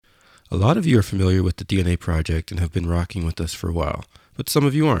A lot of you are familiar with the DNA Project and have been rocking with us for a while, but some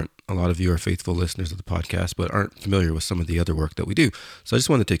of you aren't. A lot of you are faithful listeners of the podcast, but aren't familiar with some of the other work that we do. So I just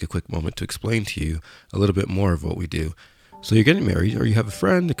want to take a quick moment to explain to you a little bit more of what we do. So you're getting married, or you have a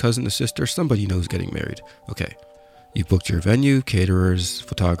friend, a cousin, a sister, somebody you know is getting married. Okay. You've booked your venue, caterers,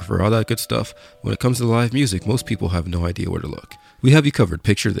 photographer, all that good stuff. When it comes to live music, most people have no idea where to look. We have you covered.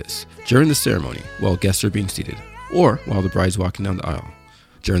 Picture this. During the ceremony, while guests are being seated, or while the bride's walking down the aisle.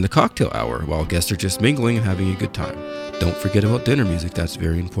 During the cocktail hour, while guests are just mingling and having a good time. Don't forget about dinner music. That's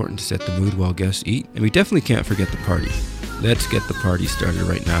very important to set the mood while guests eat. And we definitely can't forget the party. Let's get the party started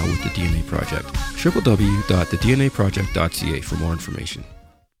right now with the DNA Project. www.thednaproject.ca for more information.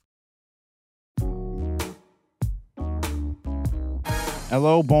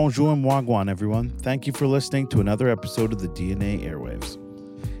 Hello, bonjour, and wagwan, everyone. Thank you for listening to another episode of the DNA Airwaves.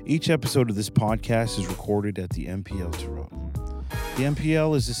 Each episode of this podcast is recorded at the MPL Toronto. The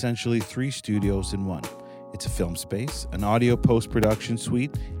MPL is essentially 3 studios in one. It's a film space, an audio post-production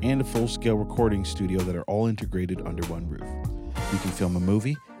suite, and a full-scale recording studio that are all integrated under one roof. You can film a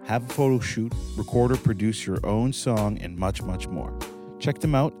movie, have a photo shoot, record or produce your own song, and much, much more. Check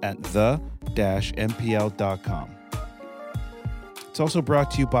them out at the-mpl.com. It's also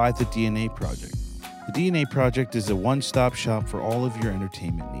brought to you by the DNA Project. The DNA Project is a one-stop shop for all of your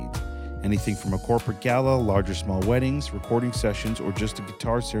entertainment needs. Anything from a corporate gala, large or small weddings, recording sessions, or just a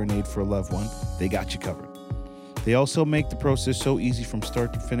guitar serenade for a loved one, they got you covered. They also make the process so easy from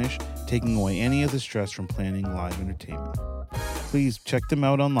start to finish, taking away any of the stress from planning live entertainment. Please check them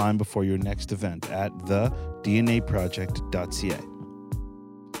out online before your next event at thednaproject.ca.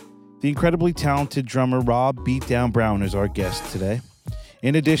 The incredibly talented drummer Rob Beatdown Brown is our guest today.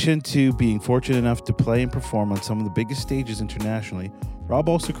 In addition to being fortunate enough to play and perform on some of the biggest stages internationally, Rob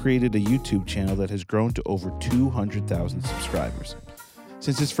also created a YouTube channel that has grown to over 200,000 subscribers.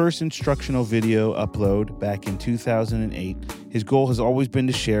 Since his first instructional video upload back in 2008, his goal has always been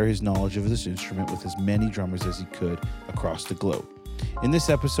to share his knowledge of this instrument with as many drummers as he could across the globe. In this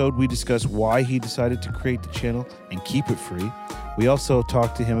episode, we discuss why he decided to create the channel and keep it free. We also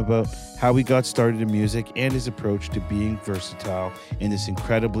talked to him about how he got started in music and his approach to being versatile in this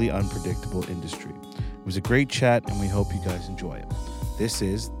incredibly unpredictable industry. It was a great chat, and we hope you guys enjoy it. This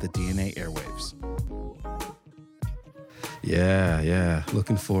is the DNA Airwaves. Yeah.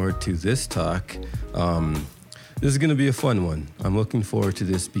 Looking forward to this talk. This is going to be a fun one. I'm looking forward to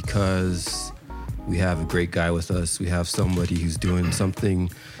this because we have a great guy with us. We have somebody who's doing something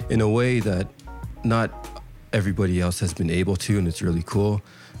in a way that not everybody else has been able to, and it's really cool.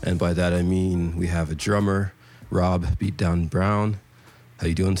 And by that I mean we have a drummer, Rob Beatdown Brown. How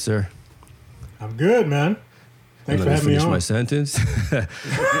you doing, sir? I'm good, man. Thanks for having me on. Finish my sentence.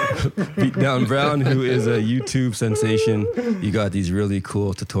 Beatdown Brown, who is a YouTube sensation. You got these really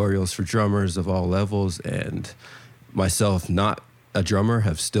cool tutorials for drummers of all levels, and myself, not a drummer,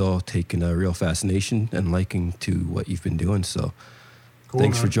 have still taken a real fascination and liking to what you've been doing. So cool,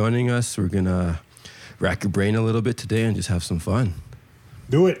 thanks for joining us. We're going to rack your brain a little bit today and just have some fun.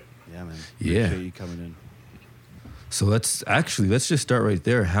 Do it. Yeah, man. Yeah. Appreciate you coming in. So let's just start right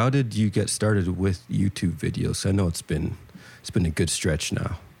there. How did you get started with YouTube videos? I know it's been a good stretch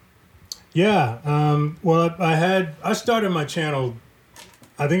now. Yeah. Well, I started my channel,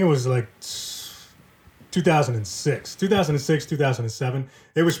 I think it was like 2006, 2007.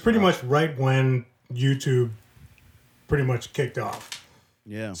 It was pretty much right when YouTube pretty much kicked off.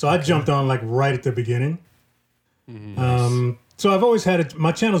 Yeah. So I jumped on like right at the beginning. Mm-hmm. So I've always had it.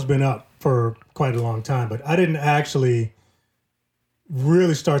 My channel's been up for quite a long time, but I didn't actually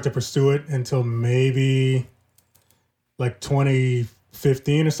really start to pursue it until maybe like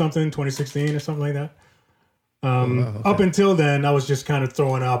 2015 or something, 2016 or something like that. Okay. Up until then, I was just kind of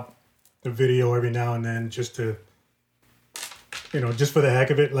throwing up the video every now and then just to, just for the heck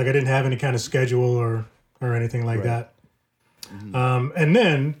of it. Like I didn't have any kind of schedule or anything like that. Mm-hmm. And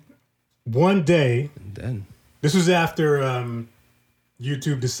then one day, this was after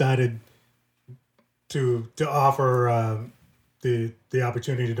YouTube decided to offer the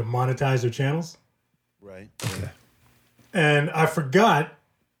opportunity to monetize their channels. Right. Okay. And I forgot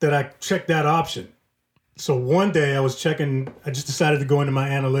that I checked that option. So one day I just decided to go into my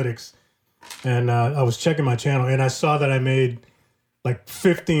analytics, and I was checking my channel, and I saw that I made like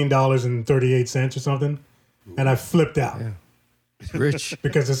 $15.38 or something, and I flipped out. Yeah. It's rich.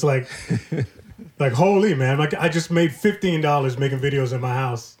 Because it's like holy man, like I just made $15 making videos in my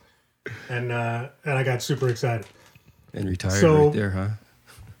house, and I got super excited. And retired right there, huh?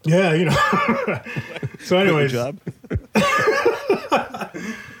 Yeah, So anyways. Good job.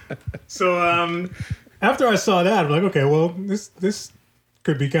 So after I saw that, I'm like, okay, well, this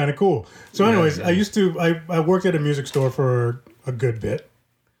could be kind of cool. So anyways, I worked at a music store for a good bit.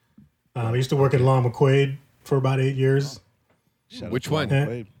 I used to work at Long McQuaid for about 8 years. Which one?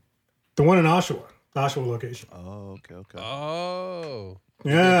 The one in Oshawa, the Oshawa location. Oh, okay. Oh.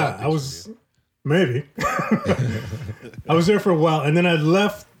 Yeah, I was maybe. I was there for a while, and then I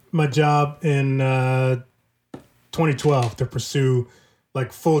left my job in 2012 to pursue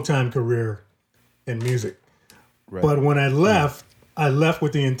like full-time career in music. Right. But when I left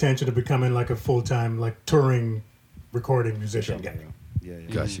with the intention of becoming like a full-time like touring recording musician guy. Yeah.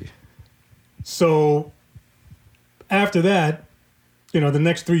 Got you. So after that, the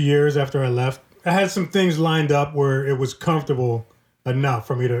next 3 years after I left, I had some things lined up where it was comfortable enough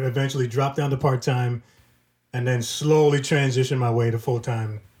for me to eventually drop down to part-time and then slowly transition my way to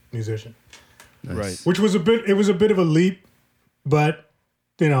full-time musician. Nice. Right. Which was a bit of a leap, but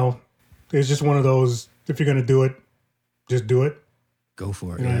it's just one of those, if you're going to do it, just do it. Go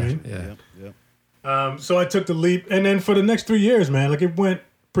for it. You know what I mean? Yeah. So I took the leap, and then for the next 3 years, man, like it went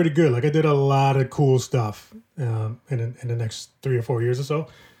pretty good. Like I did a lot of cool stuff in the next 3 or 4 years or so.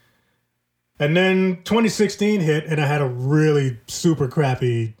 And then 2016 hit, and I had a really super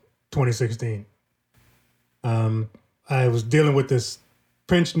crappy 2016. I was dealing with this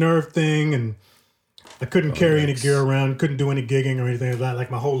pinched nerve thing, and I couldn't carry any gear around, couldn't do any gigging or anything like that. Like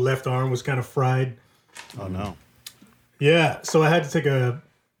my whole left arm was kind of fried. Oh no. Yeah, so I had to take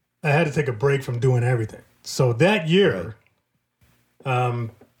a break from doing everything. So that year, I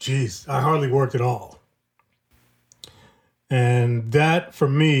hardly worked at all. And that, for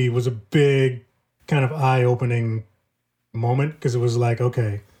me, was a big kind of eye-opening moment because it was like,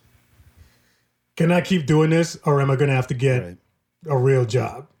 okay, can I keep doing this or am I going to have to get a real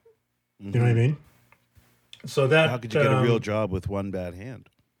job? Mm-hmm. You know what I mean? So that... How could you get a real job with one bad hand?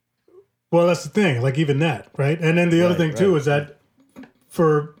 Well, that's the thing, like even that, right? And then the other thing, too, is that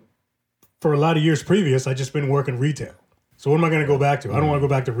for a lot of years previous, I just been working retail. So what am I going to go back to? I don't want to go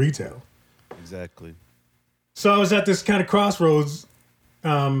back to retail. Exactly. So I was at this kind of crossroads,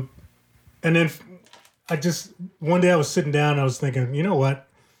 and then one day I was sitting down and I was thinking, you know what?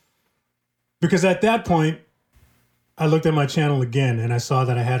 Because at that point, I looked at my channel again and I saw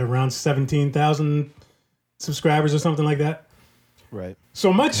that I had around 17,000 subscribers or something like that. Right.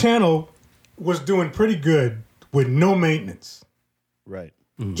 So my channel was doing pretty good with no maintenance. Right.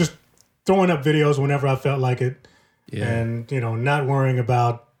 Mm. Just throwing up videos whenever I felt like it, and not worrying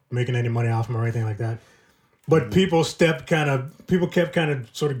about making any money off them or anything like that. But people kept kind of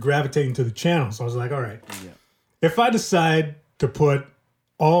sort of gravitating to the channel. So I was like, all right, if I decide to put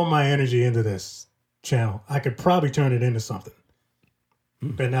all my energy into this channel, I could probably turn it into something.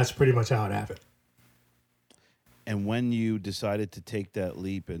 And that's pretty much how it happened. And when you decided to take that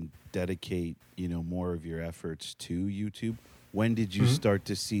leap and dedicate, more of your efforts to YouTube, when did you start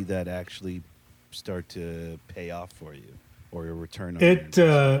to see that actually start to pay off for you or a return on it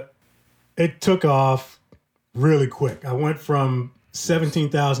took off really quick. I went from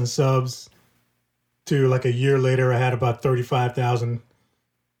 17,000 subs to like a year later, I had about 35,000.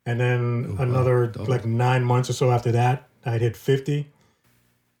 And then another like 9 months or so after that, I'd hit 50.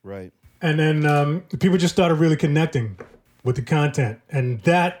 Right. And then people just started really connecting with the content. And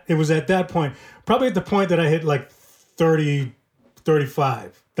it was at that point, probably at the point that I hit like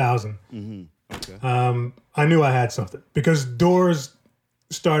 35,000. Mm-hmm. Okay. I knew I had something because doors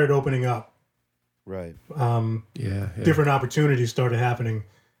started opening up. Right. Different opportunities started happening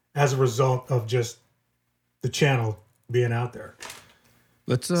as a result of just the channel being out there.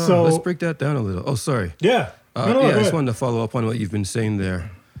 Let's break that down a little. Oh, sorry. Yeah. I just wanted to follow up on what you've been saying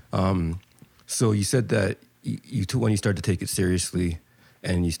there. So you said that when you started to take it seriously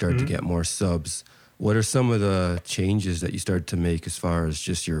and you started to get more subs, what are some of the changes that you started to make as far as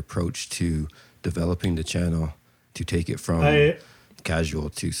just your approach to developing the channel to take it from casual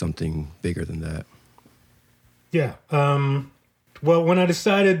to something bigger than that? Yeah. Well, when I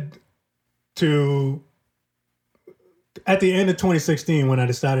decided at the end of 2016, when I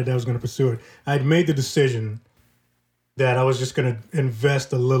decided I was going to pursue it, I had made the decision that I was just going to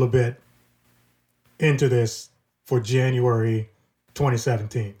invest a little bit into this for January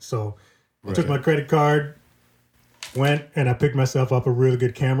 2017. So I took my credit card, went, and I picked myself up a really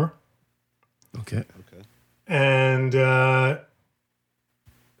good camera. Okay. And I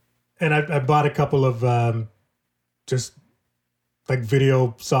bought a couple of just like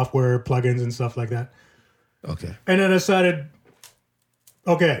video software plugins and stuff like that. Okay. And then I decided,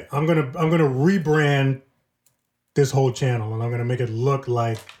 okay, I'm gonna rebrand this whole channel and I'm gonna make it look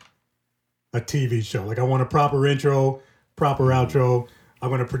like a TV show. Like I want a proper intro, proper outro. I'm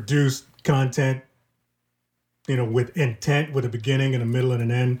gonna produce content with intent, with a beginning and a middle and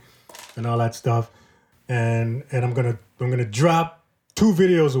an end and all that stuff. And I'm gonna drop 2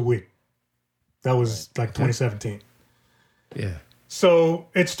 videos a week. That was like 2017. Yeah. So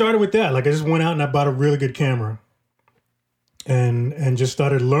it started with that. Like I just went out and I bought a really good camera and just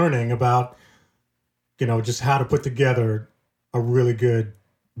started learning about, just how to put together a really good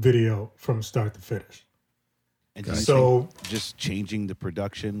video from start to finish. And do you think just changing the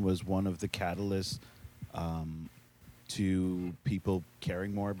production was one of the catalysts to people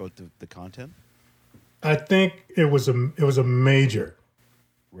caring more about the content? I think it was a major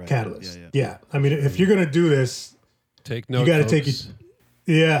catalyst. Yeah. I mean, if you're gonna do this, take note. You got to take it.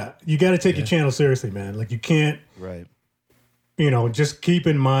 Yeah, you got to take your channel seriously, man. Like you can't. Right. Just keep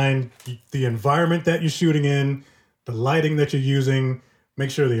in mind the environment that you're shooting in, the lighting that you're using.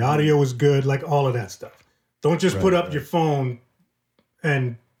 Make sure the audio is good, like all of that stuff. Don't just put up your phone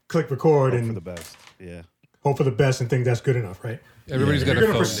and click record and hope for the best. Yeah. Hope for the best and think that's good enough, right? Everybody's got a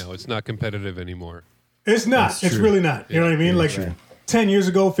phone now. It's not competitive anymore. It's not. It's really not. You know what I mean? Like 10 years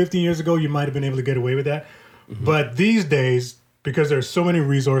ago, 15 years ago, you might have been able to get away with that. Mm-hmm. But these days, because there's so many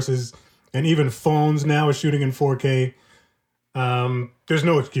resources and even phones now are shooting in 4K, there's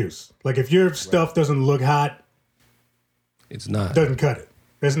no excuse. Like if your stuff doesn't look hot, it's not. Doesn't cut it.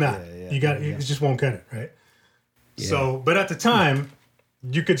 It's not. It just won't cut it, right? Yeah. So, but at the time,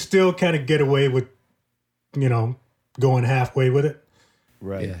 you could still kind of get away with, going halfway with it.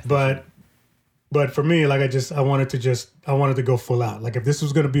 Right. Yeah. But for me, like I wanted to go full out. Like if this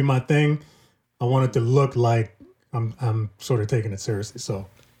was going to be my thing, I wanted to look like I'm sort of taking it seriously. So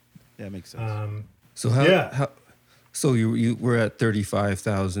yeah, it makes sense. So you were at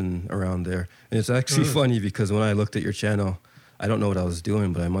 35,000 around there, and it's actually funny because when I looked at your channel, I don't know what I was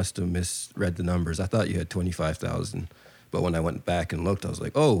doing, but I must have misread the numbers. I thought you had 25,000, but when I went back and looked, I was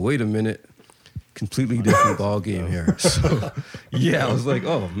like, oh, wait a minute. Completely different ball game here. So, yeah, I was like,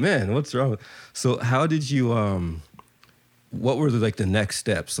 oh man, what's wrong? So how did you, what were the next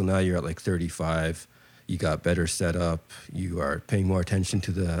steps? So now you're at like 35, you got better setup, you are paying more attention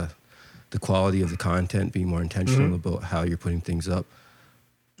to the quality of the content, being more intentional about how you're putting things up.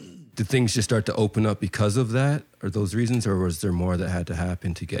 Did things just start to open up because of that, or those reasons, or was there more that had to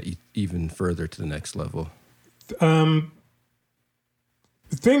happen to get you even further to the next level?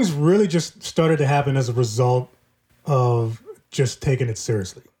 Things really just started to happen as a result of just taking it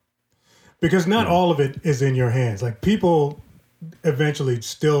seriously. Because not all of it is in your hands. Like people eventually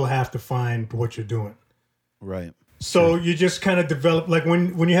still have to find what you're doing. Right. So you just kind of develop, like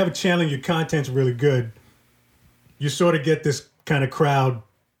when you have a channel and your content's really good, you sort of get this kind of crowd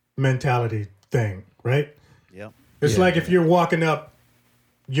mentality thing, right? Yeah. It's like if you're walking up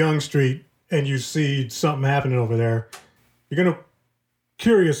Young Street and you see something happening over there, you're going to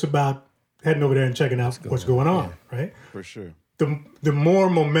curious about heading over there and checking out what's going on, right? For sure. The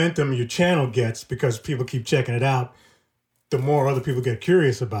more momentum your channel gets because people keep checking it out, the more other people get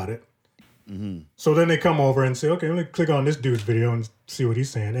curious about it. Mm-hmm. So then they come over and say, okay, let me click on this dude's video and see what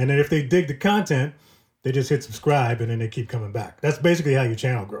he's saying. And then if they dig the content, they just hit subscribe and then they keep coming back. That's basically how your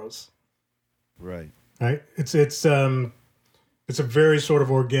channel grows. Right. Right? It's a very sort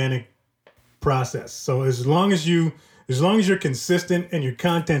of organic process. So as long as you're consistent and your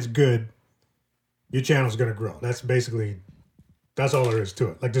content's good, your channel's going to grow. That's all there is to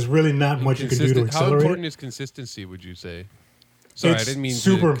it. Like there's really not much you can do to accelerate. How important is consistency, would you say? Sorry, I didn't mean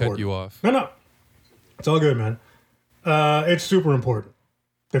to cut you off. No. It's all good, man. It's super important.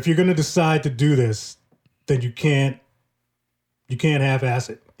 If you're going to decide to do this, then you can't half-ass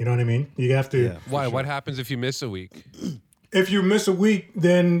it. You know what I mean? You have to. Yeah, why? Sure. What happens if you miss a week? If you miss a week,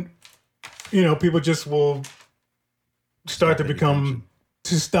 then, people just will start to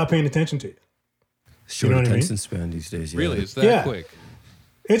stop paying attention to you. Short attention span these days. Yeah. Really? It's that quick?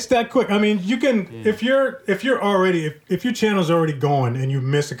 It's that quick. I mean, you can if your channel's already going and you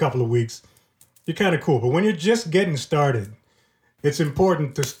miss a couple of weeks, you're kind of cool. But when you're just getting started, it's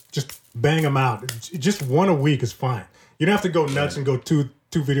important to just bang them out. Just one a week is fine. You don't have to go nuts and go two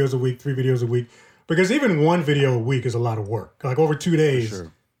videos a week, 3 videos a week, because even one video a week is a lot of work. Like over 2 days,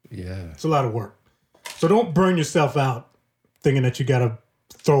 sure. Yeah, it's a lot of work. So don't burn yourself out thinking that you got to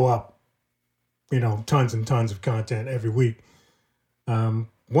throw up, tons and tons of content every week.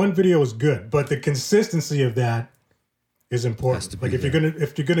 One video is good, but the consistency of that is important. Like if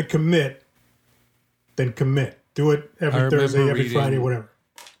you're gonna commit, then commit. Do it every Thursday, every Friday, whatever.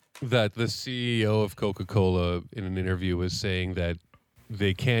 That the CEO of Coca-Cola in an interview was saying that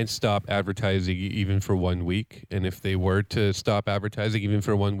they can't stop advertising even for 1 week, and if they were to stop advertising even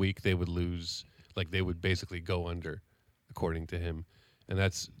for 1 week, they would lose. Like they would basically go under, according to him. And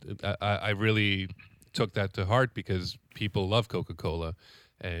that's I really took that to heart because people love Coca-Cola.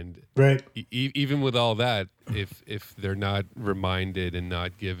 And Right. Even with all that, if they're not reminded and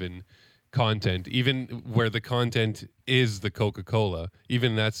not given content, even where the content is the Coca-Cola,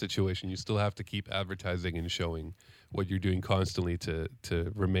 even in that situation, you still have to keep advertising and showing what you're doing constantly to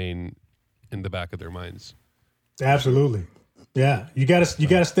remain in the back of their minds. Absolutely. Yeah. You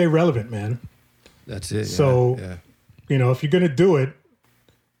gotta stay relevant, man. That's it. So, yeah. if you're gonna do it,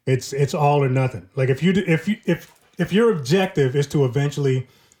 it's all or nothing. Like if your objective is to eventually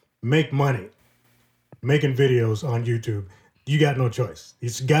make money making videos on YouTube, you got no choice.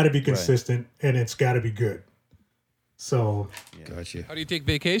 It's got to be consistent and it's got to be good. So, Gotcha. How do you take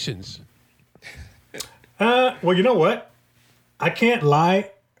vacations? well, you know what? I can't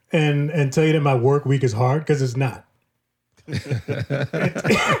lie and tell you that my work week is hard because it's not. It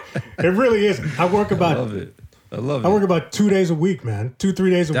really isn't. I work about. I love it. I work about 2 days a week, man.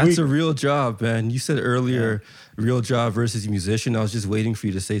 2-3 days a week. That's a real job, man. You said earlier, real job versus musician. I was just waiting for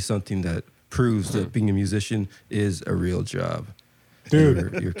you to say something that proves that being a musician is a real job.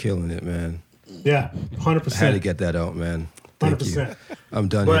 Dude. You're killing it, man. Yeah, 100%. I had to get that out, man. Thank 100%. you. I'm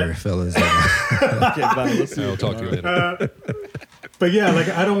done here, fellas. I'll talk to you later. But yeah, like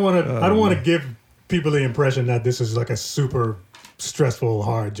I don't want to give people the impression that this is like a super stressful,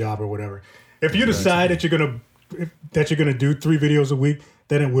 hard job or whatever. If you decide that you're gonna do 3 videos a week,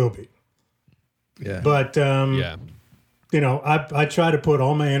 then it will be. Yeah. But Yeah. I try to put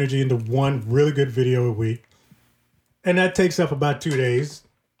all my energy into one really good video a week, and that takes up about 2 days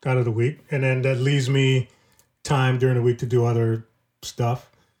out of the week, and then that leaves me time during the week to do other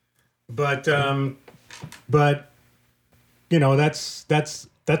stuff. But that's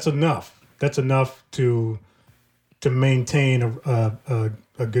enough. That's enough to maintain a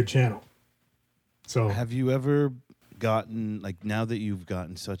good channel. So have you ever gotten, like, now that you've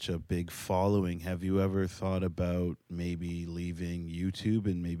gotten such a big following, have you ever thought about maybe leaving YouTube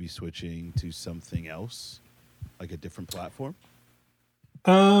and maybe switching to something else, like a different platform?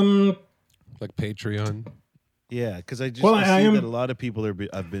 Like Patreon. Yeah, because I see that a lot of people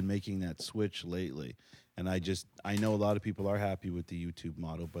have been making that switch lately, and I know a lot of people are happy with the YouTube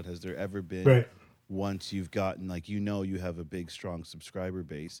model, but has there ever been once you've gotten, like, you have a big strong subscriber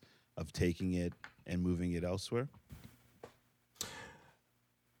base, of taking it and moving it elsewhere?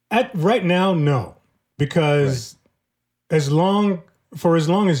 Right now, no, because as long as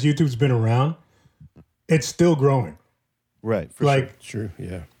YouTube's been around, it's still growing. Right. True.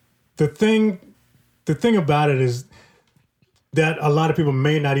 Yeah. The thing about it is that a lot of people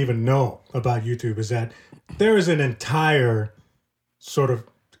may not even know about YouTube is that there is an entire sort of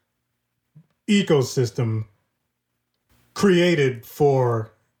ecosystem created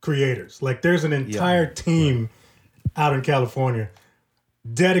for creators. Like there's an entire team out in California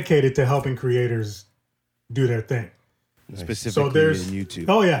dedicated to helping creators do their thing. Specifically in YouTube.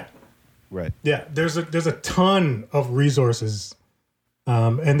 Oh yeah. Right. Yeah, there's a ton of resources,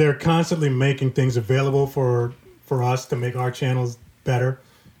 and they're constantly making things available for us to make our channels better.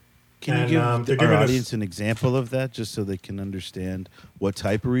 Can you give our audience an example of that, just so they can understand what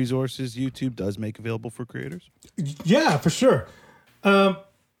type of resources YouTube does make available for creators? Yeah, for sure.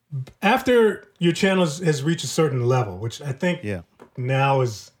 After your channel has reached a certain level, which I think now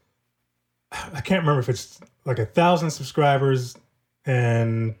is, I can't remember if it's like 1,000 subscribers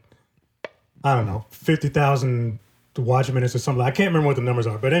and I don't know, 50,000 watch minutes or something. I can't remember what the numbers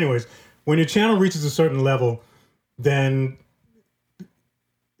are. But anyways, when your channel reaches a certain level, then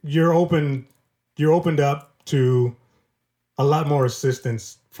you're opened up to a lot more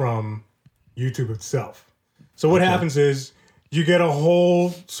assistance from YouTube itself. So what happens is you get a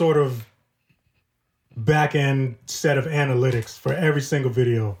whole sort of back-end set of analytics for every single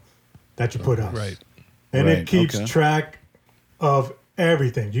video that you put up. Right. And it keeps track of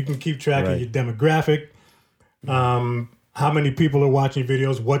everything. You can keep track of your demographic, how many people are watching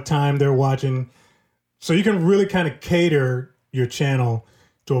videos, what time they're watching. So you can really kind of cater your channel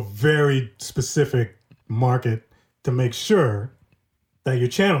to a very specific market to make sure that your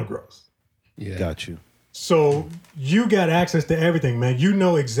channel grows. Yeah. Got you. So you got access to everything, man. You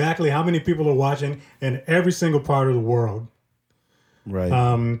know exactly how many people are watching in every single part of the world. Right.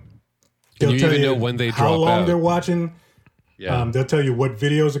 They'll tell you know when they how drop long out. they're watching. Yeah. They'll tell you what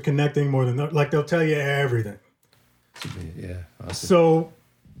videos are connecting more than they'll tell you everything. Yeah. Awesome. So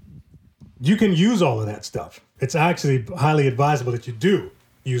you can use all of that stuff. It's actually highly advisable that you do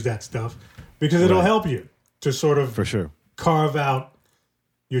use that stuff because it'll help you to sort of carve out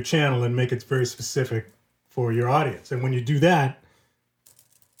your channel and make it very specific for your audience. And when you do that,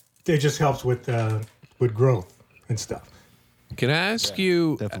 it just helps with growth and stuff. Can I ask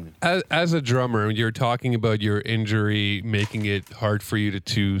you, definitely. as a drummer, you're talking about your injury making it hard for you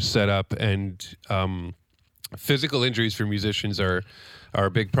to set up, and physical injuries for musicians are a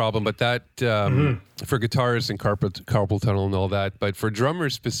big problem, but that for guitarists and carpal tunnel and all that, but for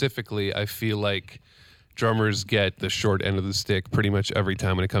drummers specifically, I feel like drummers get the short end of the stick pretty much every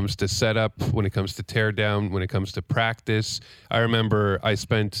time when it comes to setup, when it comes to tear down, when it comes to practice. I remember I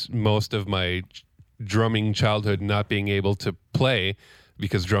spent most of my drumming childhood not being able to play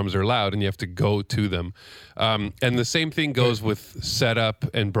because drums are loud and you have to go to them. And the same thing goes with setup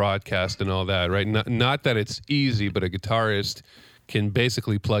and broadcast and all that, right? Not that it's easy, but a guitarist can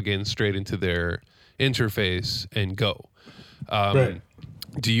basically plug in straight into their interface and go. Right.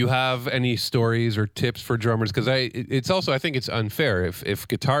 Do you have any stories or tips for drummers? Because I think it's unfair if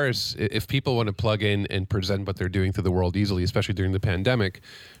guitarists, if people want to plug in and present what they're doing to the world easily, especially during the pandemic,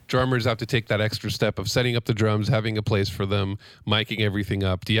 drummers have to take that extra step of setting up the drums, having a place for them, miking everything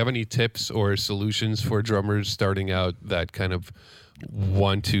up. Do you have any tips or solutions for drummers starting out that kind of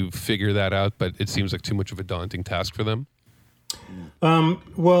want to figure that out, but it seems like too much of a daunting task for them?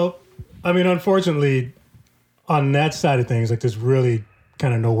 Well, I mean, unfortunately, on that side of things, like there's really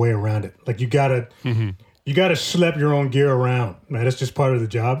kind of no way around it. Like you gotta schlep your own gear around, right? That's just part of the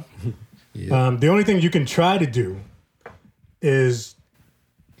job. Yeah. The only thing you can try to do is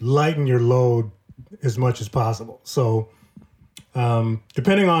lighten your load as much as possible. So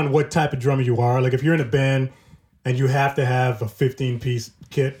depending on what type of drummer you are, like if you're in a band and you have to have a 15-piece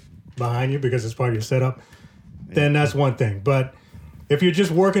kit behind you because it's part of your setup, then that's one thing. But if you're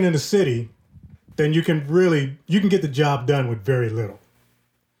just working in the city, then you can get the job done with very little.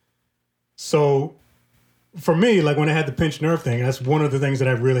 So for me, like when I had the pinched nerve thing, that's one of the things that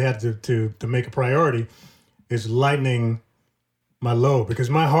I really had to make a priority is lightening my load, because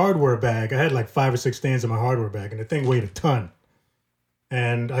my hardware bag, I had like 5 or 6 stands in my hardware bag and the thing weighed a ton.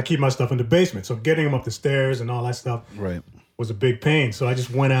 And I keep my stuff in the basement. So getting them up the stairs and all that stuff was a big pain. So I just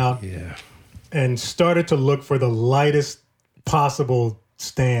went out and started to look for the lightest possible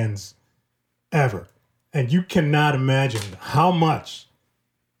stands ever. And you cannot imagine how much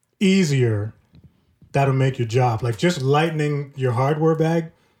easier that'll make your job. Like just lightening your hardware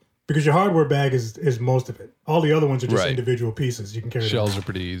bag, because your hardware bag is most of it. All the other ones are just individual pieces. You can carry Shells are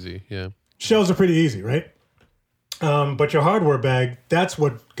pretty easy, yeah. Shells are pretty easy, right? But your hardware bag, that's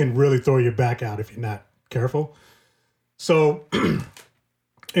what can really throw your back out if you're not careful. So,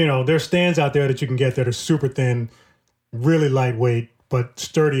 there's stands out there that you can get that are super thin, really lightweight, but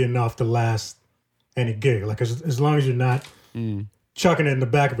sturdy enough to last any gig. Like as long as you're not chucking it in the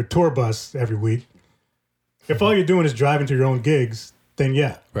back of a tour bus every week. If all you're doing is driving to your own gigs, then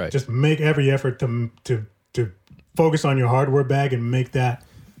just make every effort to focus on your hardware bag and make that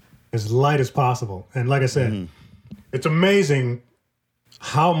as light as possible. And like I said, it's amazing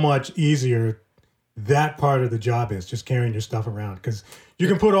how much easier that part of the job is, just carrying your stuff around. Because you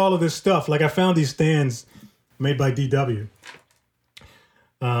can put all of this stuff, like I found these stands made by DW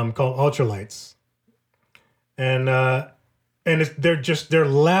called Ultralights. And they're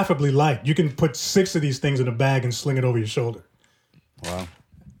laughably light. You can put 6 of these things in a bag and sling it over your shoulder. Wow.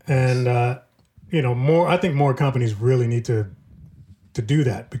 And I think more companies really need to do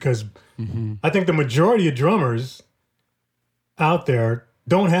that, because I think the majority of drummers out there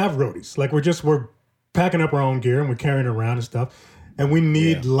don't have roadies. Like we're packing up our own gear and we're carrying it around and stuff, and we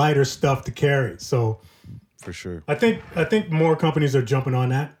need lighter stuff to carry. So for sure, I think more companies are jumping on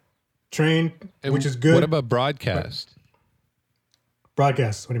that train, which is good. What about broadcast?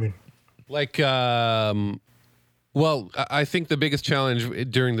 Broadcast, what do you mean? Like, well, I think the biggest challenge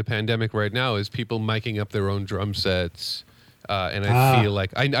during the pandemic right now is people miking up their own drum sets. And I feel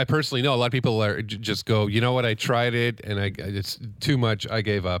like I personally know a lot of people are just go, you know what, I tried it and it's too much. I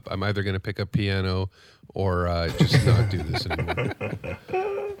gave up. I'm either going to pick up piano or just not do this anymore.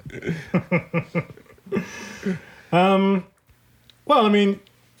 Well, I mean,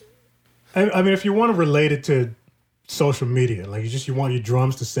 if you want to relate it to social media, like you want your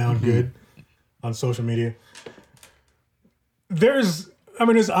drums to sound good on social media, there's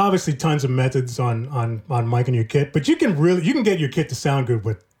obviously tons of methods on micing your kit, but you can get your kit to sound good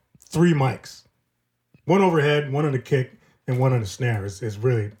with 3 mics. One overhead, one on the kick, and one on the snare is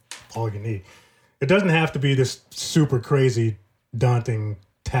really all you need. It doesn't have to be this super crazy, daunting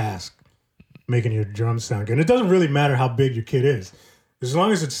task making your drums sound good. And it doesn't really matter how big your kit is. As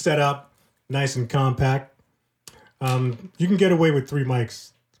long as it's set up nice and compact, you can get away with 3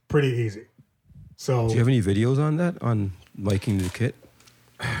 mics pretty easy. So, do you have any videos on that, on miking the kit?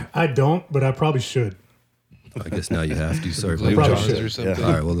 I don't, but I probably should. I guess now you have to. Sorry, Blue about Probably Jaws should. or something.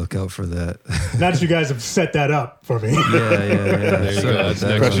 All right, we'll look out for that. Now that you guys have set that up for me. Yeah. There you Sorry go. about That's that.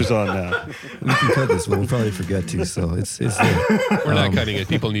 next Pressure's on now. We can cut this one. We'll probably forget to, so it's there. We're not cutting it.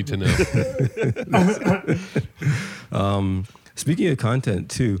 People need to know. Speaking of content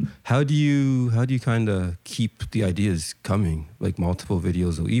too, how do you kind of keep the ideas coming, like multiple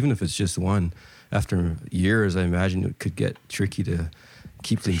videos, or even if it's just one? After years, I imagine it could get tricky to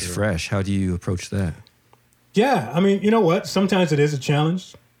keep things fresh. How do you approach that? Yeah, I mean, you know what? Sometimes it is a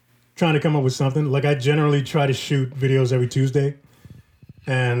challenge trying to come up with something. Like I generally try to shoot videos every Tuesday,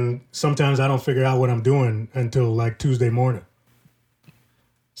 and sometimes I don't figure out what I'm doing until like Tuesday morning.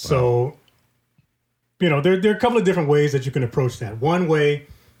 So, you know, there are a couple of different ways that you can approach that. One way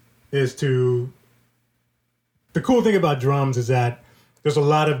is the cool thing about drums is that there's a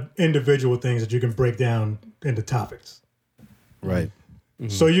lot of individual things that you can break down into topics. Right. Mm-hmm.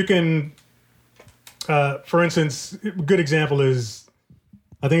 So you can, for instance, a good example is,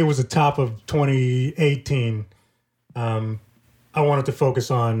 I think it was the top of 2018. I wanted to focus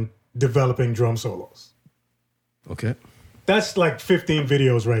on developing drum solos. Okay. That's like 15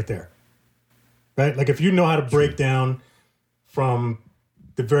 videos right there. Right? Like if you know how to break down from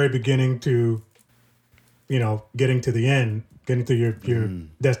the very beginning to, you know, getting to the end, getting to your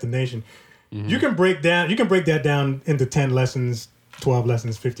destination, you can break that down into 10 lessons, 12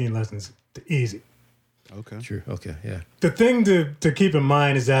 lessons, 15 lessons, easy. Okay. True. Okay. Yeah. The thing to keep in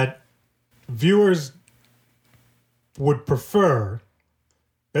mind is that viewers would prefer,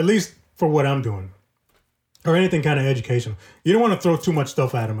 at least for what I'm doing, or anything kind of educational, you don't want to throw too much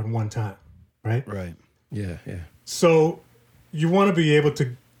stuff at them at one time, right? Right. Yeah. So you want to be able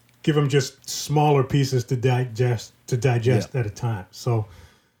to give them just smaller pieces to digest at a time. So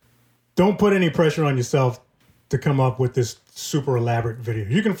don't put any pressure on yourself to come up with this super elaborate video.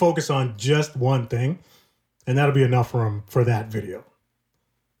 You can focus on just one thing, and that'll be enough for them for that video.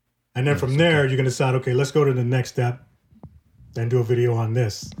 And then from there, you can decide, okay, let's go to the next step and do a video on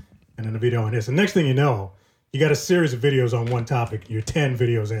this, and then a video on this. And next thing you know, you got a series of videos on one topic. You're 10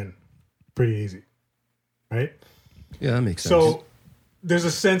 videos in. Pretty easy, right? Yeah, that makes sense. So there's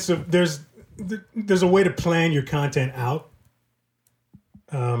a sense of there's a way to plan your content out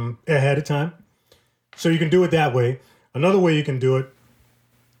ahead of time, so you can do it that way. Another way you can do it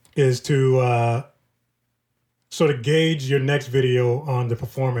is to sort of gauge your next video on the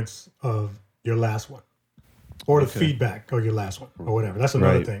performance of your last one, or the feedback of your last one, or whatever. That's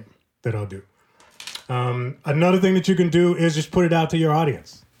another thing that I'll do. Another thing that you can do is just put it out to your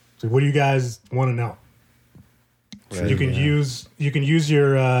audience. So what do you guys want to know? Right. You can use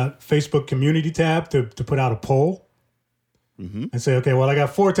your Facebook community tab to put out a poll and say, okay, well, I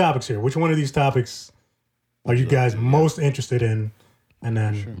got 4 topics here. Which one of these topics are you guys most interested in? And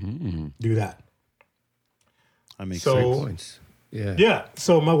then do that. That makes So- sense. Points. Yeah. Yeah.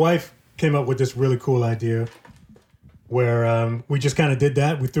 So my wife came up with this really cool idea where we just kind of did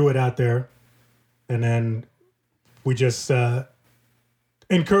that. We threw it out there, and then we just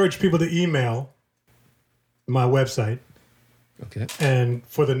encouraged people to email my website. Okay. And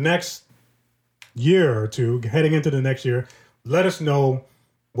for the next year or two, heading into the next year, let us know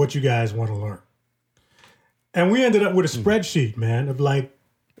what you guys want to learn. And we ended up with a spreadsheet, man, of like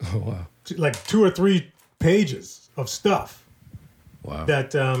Oh wow. 2 or 3 pages of stuff Wow.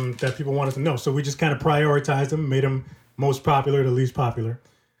 that people wanted to know. So we just kind of prioritized them, made them most popular to least popular.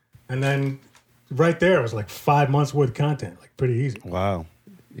 And then right there, it was like 5 months worth of content, like pretty easy. Wow.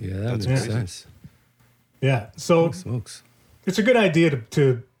 Yeah, that That's makes crazy. sense. Yeah. So Smokes. it's a good idea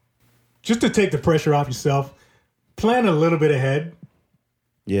to just to take the pressure off yourself, plan a little bit ahead.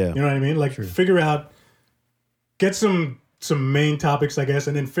 Yeah. You know what I mean? Like figure out, get some main topics, I guess,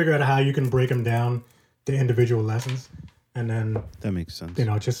 and then figure out how you can break them down to individual lessons. And then, That makes sense. you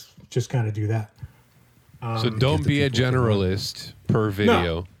know, just kind of do that. So don't be a generalist per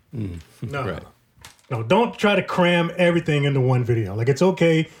video. No, Right. no, don't try to cram everything into one video. Like it's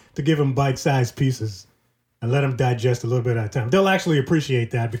okay to give them bite-sized pieces and let them digest a little bit at a time. They'll actually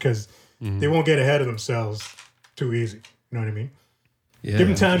appreciate that because they won't get ahead of themselves too easy. You know what I mean? Yeah. Give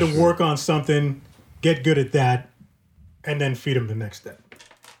them time to work on something, get good at that, and then feed them the next step.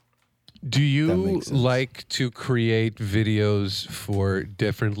 Do That you makes sense. like to create videos for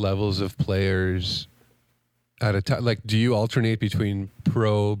different levels of players at a time? Like, do you alternate between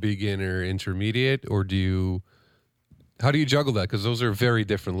pro, beginner, intermediate, or how do you juggle that? Because those are very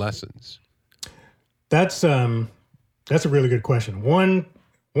different lessons. That's a really good question. One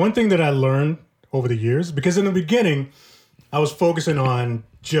thing that I learned over the years, because in the beginning, I was focusing on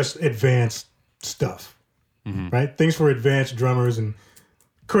just advanced stuff, right? Things for advanced drummers and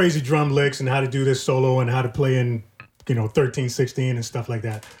crazy drum licks and how to do this solo and how to play in, 13, 16 and stuff like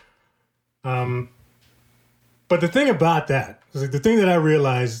that. But the thing about that, the thing that I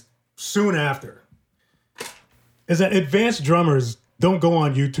realized soon after, is that advanced drummers don't go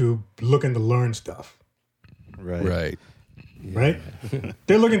on YouTube looking to learn stuff. Right. Right?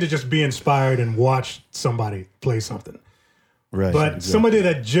 They're looking to just be inspired and watch somebody play something. Right. But somebody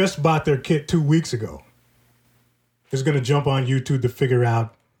that just bought their kit 2 weeks ago is going to jump on YouTube to figure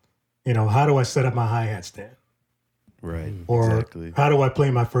out, how do I set up my hi-hat stand? Right. Or exactly. how do I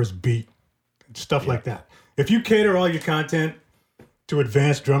play my first beat? Stuff like that. If you cater all your content to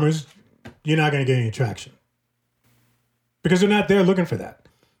advanced drummers, you're not going to get any traction. Because they're not there looking for that.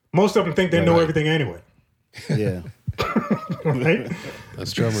 Most of them think they know everything anyway. Yeah. Right?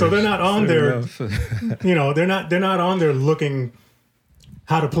 That's drummers. So they're not on there, they're not on there looking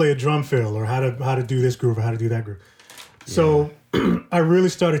how to play a drum fill or how to do this groove or how to do that groove. So I really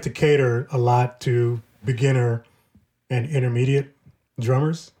started to cater a lot to beginner and intermediate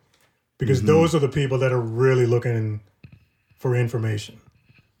drummers because those are the people that are really looking for information.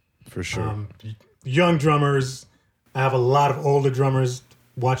 For sure. Young drummers, I have a lot of older drummers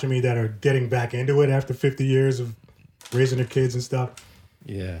watching me that are getting back into it after 50 years of raising their kids and stuff.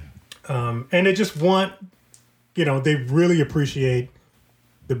 Yeah. And they just want, they really appreciate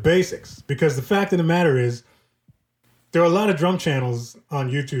the basics because the fact of the matter is there are a lot of drum channels on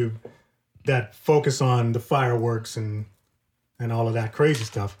YouTube that focus on the fireworks and all of that crazy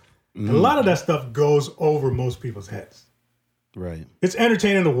stuff. And a lot of that stuff goes over most people's heads. Right. It's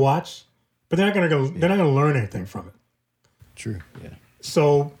entertaining to watch, but they're not gonna learn anything from it. True. Yeah.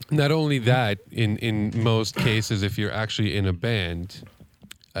 So not only that, in most cases, if you're actually in a band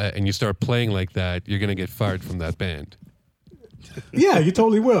and you start playing like that, you're going to get fired from that band. yeah, you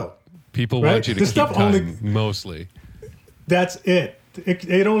totally will. People Right? want you to The keep stuff time, mostly. That's it.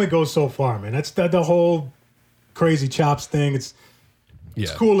 It only goes so far, man. That's the whole crazy chops thing. It's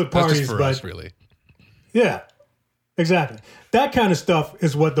cool at That's parties, just for but us, really. yeah, exactly. That kind of stuff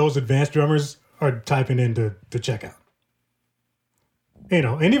is what those advanced drummers are typing in to check out.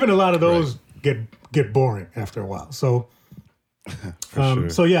 And even a lot of those get boring after a while. So, sure.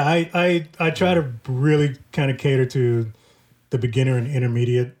 so yeah, I try to really kind of cater to the beginner and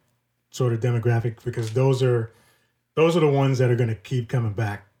intermediate sort of demographic because those are the ones that are going to keep coming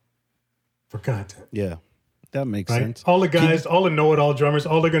back for content. Yeah. That makes Right? sense. All the guys, all the know-it-all drummers,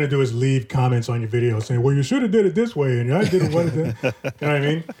 all they're going to do is leave comments on your video saying, well, you should have did it this way, and I did it. You know what I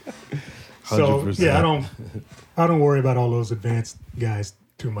mean? So, 100%. yeah, I don't worry about all those advanced guys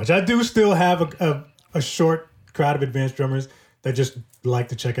too much. I do still have a short crowd of advanced drummers that just like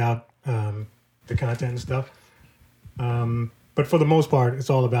to check out the content and stuff. But for the most part, it's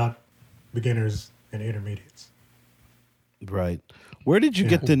all about beginners and intermediates. Right. Where did you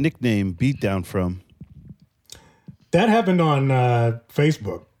get the nickname Beatdown from? That happened on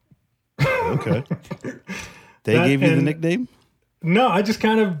Facebook. Okay. They gave you the nickname? No, I just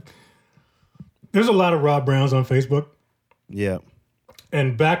kind of... There's a lot of Rob Browns on Facebook. Yeah.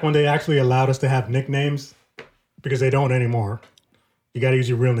 And back when they actually allowed us to have nicknames, because they don't anymore, you got to use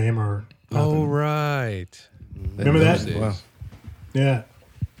your real name or nothing. Oh, right. Remember that? Wow. Yeah.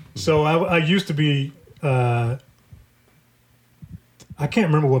 So I used to be... I can't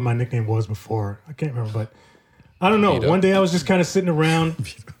remember what my nickname was before. I can't remember, but I don't know. Beat Up. One day I was just kind of sitting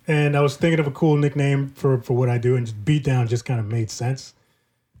around and I was thinking of a cool nickname for what I do, and just Beatdown just kind of made sense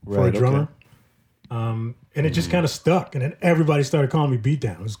for a drummer. And it just kind of stuck, and then everybody started calling me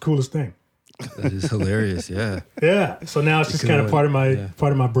Beatdown. It was the coolest thing. That is hilarious. Yeah. Yeah. So now it's just kind of part of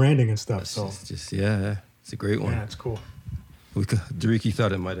my branding and stuff. So It's just it's a great one. yeah, it's cool. Dariki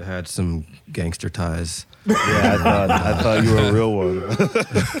thought it might have had some gangster ties. Yeah, I thought you were a real one.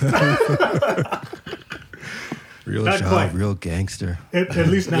 Real Not job, quite. real gangster. At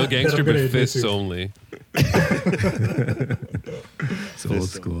least not No that gangster, I'm gonna but admit fists to. only. It's old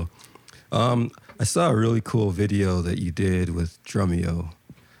school. I saw a really cool video that you did with Drumeo.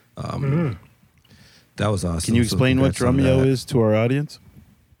 That was awesome. Can you So explain what congrats on Drumeo that. is to our audience?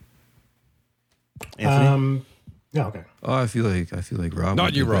 Anthony? Yeah, okay. Oh, I feel like Rob Not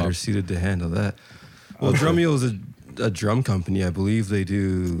would you, be better Rob. suited to handle that. Well, Drumeo is a drum company. I believe they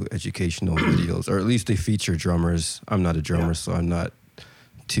do educational videos, or at least they feature drummers. I'm not a drummer, so I'm not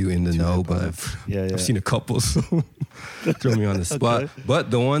too in the know, but I've seen a couple, so throw me on the spot. Okay. But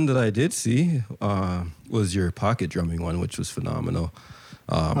the one that I did see was your pocket drumming one, which was phenomenal.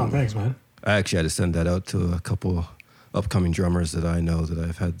 Oh, thanks, man. I actually had to send that out to a couple upcoming drummers that I know that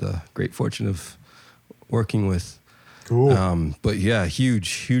I've had the great fortune of working with. Cool. But yeah,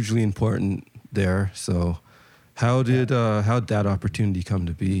 hugely important there. So How'd that opportunity come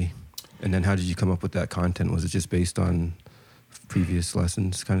to be? And then how did you come up with that content? Was it just based on previous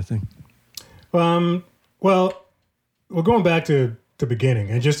lessons kind of thing? Well, we're going back to the beginning,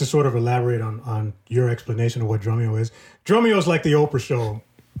 and just to sort of elaborate on your explanation of what Drumeo is. Drumeo is like the Oprah show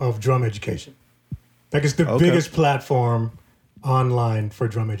of drum education. Like, it's the biggest platform online for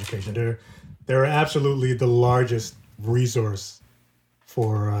drum education. They're absolutely the largest resource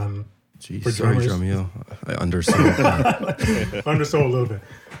for Jeez, for sorry, drummers. Drumeo. I undersold. Undersold a little bit.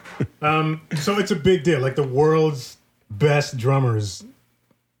 So it's a big deal. Like, the world's best drummers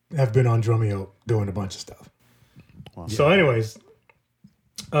have been on Drumeo doing a bunch of stuff. Wow. So anyways,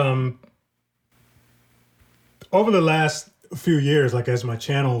 over the last few years, like, as my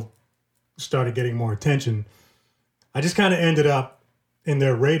channel started getting more attention, I just kind of ended up in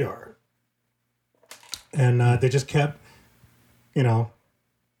their radar. And they just kept,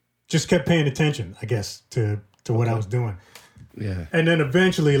 paying attention, I guess, to what I was doing. Yeah. And then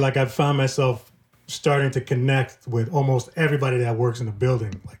eventually, like, I found myself starting to connect with almost everybody that works in the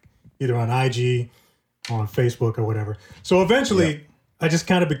building, like either on IG, on Facebook, or whatever. So eventually, I just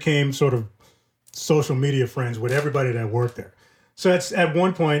kind of became sort of social media friends with everybody that worked there. So at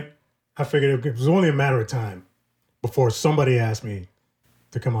one point, I figured it was only a matter of time before somebody asked me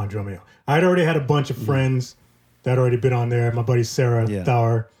to come on Drumeo. I'd already had a bunch of friends that had already been on there. My buddy Sarah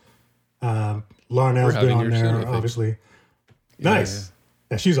Thauer, Larnell's been on there, soon, obviously. Nice.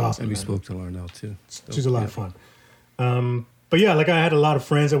 Yeah, she's awesome. And we man. spoke to Larnell too. She's a lot of fun. But yeah, like, I had a lot of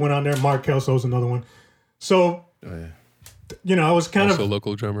friends that went on there. Mark Kelso's another one. So, I was kind Also of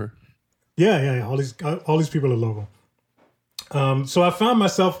local drummer. Yeah. All these people are local. So I found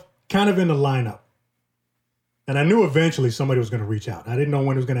myself kind of in the lineup, and I knew eventually somebody was going to reach out. I didn't know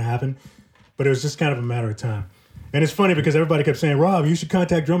when it was going to happen, but it was just kind of a matter of time. And it's funny because everybody kept saying, "Rob, you should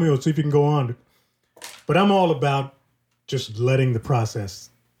contact Drumeo, see if you can go on." But I'm all about just letting the process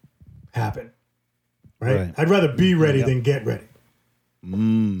happen. Right? I'd rather be ready than get ready.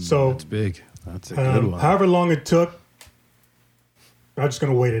 So It's big. That's a good one. however long it took, I'm just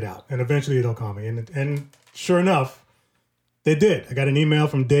going to wait it out. And eventually they'll call me. And sure enough, they did. I got an email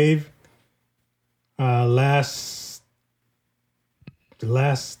from Dave last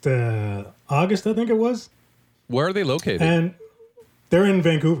August, I think it was. Where are they located? And they're in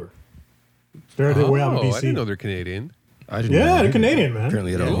Vancouver. They're way out in BC. I didn't know they're Canadian. I didn't know they're that. Canadian, man.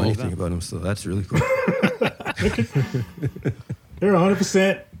 Apparently, I don't know anything about them, so that's really cool. They're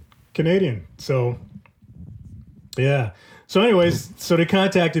 100% Canadian. So, yeah. So anyways, so they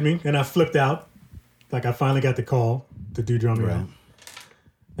contacted me, and I flipped out. Like, I finally got the call to do Drumeo. Right.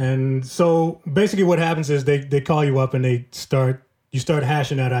 And so basically what happens is they call you up and you start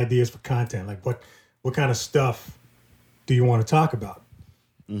hashing out ideas for content. Like, what kind of stuff do you want to talk about?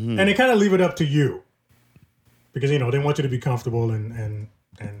 Mm-hmm. And they kind of leave it up to you. Because, they want you to be comfortable and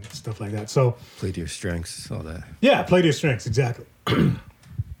stuff like that. So Play to your strengths, all that. yeah, play to your strengths, exactly.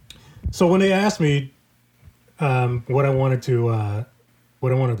 So when they asked me what I wanted to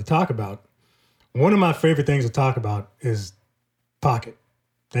talk about, one of my favorite things to talk about is pocket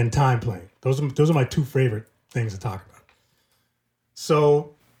and time playing. Those are my two favorite things to talk about.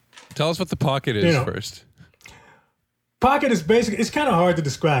 So Tell us what the pocket is first. Pocket is basically, it's kind of hard to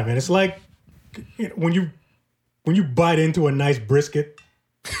describe, man. It's like when you bite into a nice brisket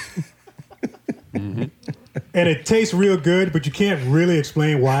and it tastes real good, but you can't really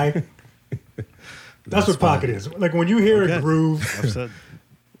explain why. That's what pocket is. Like, when you hear a groove,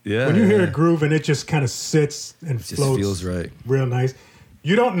 when you hear a groove and it just kind of sits and It just floats, feels right. real nice.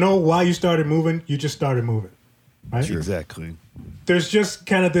 You don't know why you started moving. You just started moving, right? Sure. Exactly. There's just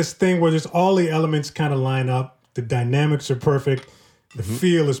kind of this thing where there's all the elements kind of line up. The dynamics are perfect. The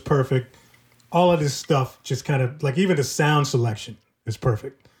feel is perfect. All of this stuff just kind of, like, even the sound selection is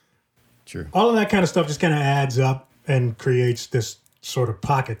perfect. Sure. All of that kind of stuff just kind of adds up and creates this sort of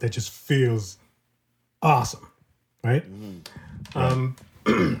pocket that just feels awesome, right?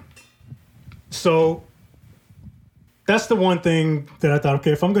 So that's the one thing that I thought,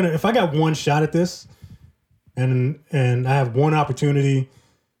 okay, if I got one shot at this and I have one opportunity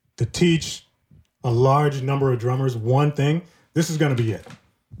to teach a large number of drummers one thing, this is going to be it.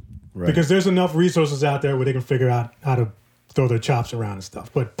 Right. Because there's enough resources out there where they can figure out how to throw their chops around and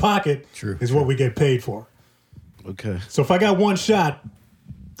stuff. But pocket is what we get paid for. Okay. So if I got one shot,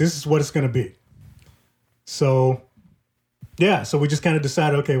 this is what it's going to be. So, yeah. So we just kind of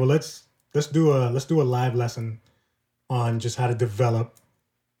decided, okay, well, let's do a live lesson on just how to develop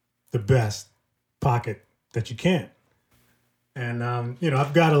the best pocket that you can. And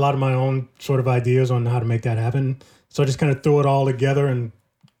I've got a lot of my own sort of ideas on how to make that happen. So I just kind of threw it all together and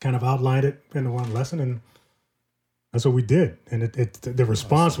kind of outlined it into one lesson, and That's what we did, and the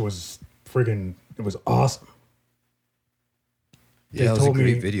response was friggin'. It was awesome. Yeah, that was a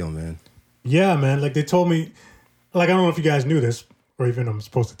great video, man. Yeah, man. Like they told me, like I don't know if you guys knew this, or even I'm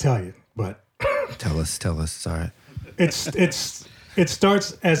supposed to tell you, but Tell us. It's all right. It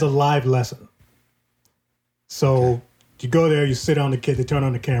starts as a live lesson. So you go there, you sit on the kit, they turn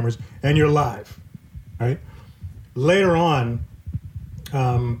on the cameras, and you're live, right? Later on,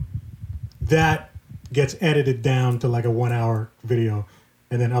 that gets edited down to like a 1 hour video,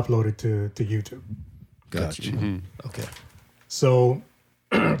 and then uploaded to YouTube. Gotcha. Mm-hmm. Okay. So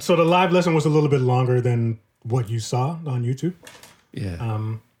the live lesson was a little bit longer than what you saw on YouTube. Yeah.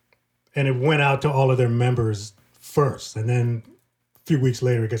 And it went out to all of their members first, and then a few weeks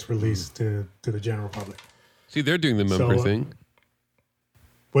later, it gets released to the general public. See, they're doing the member thing.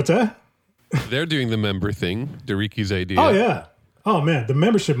 What's that? They're doing the member thing. Dariki's idea. Oh yeah. Oh man, the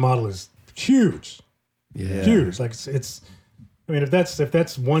membership model is huge. Yeah. Huge. Like it's. I mean, if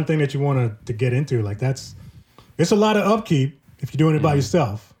that's one thing that you want to get into, like it's a lot of upkeep if you're doing it by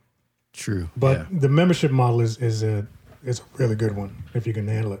yourself. True. But the membership model is a really good one if you can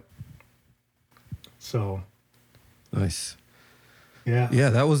handle it. So. Nice. Yeah. Yeah,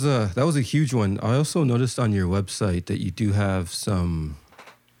 that was a huge one. I also noticed on your website that you do have some,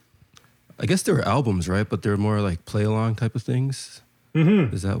 I guess they were albums, right? But they're more like play along type of things.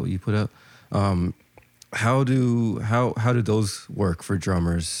 Mm-hmm. Is that what you put out? How do those work for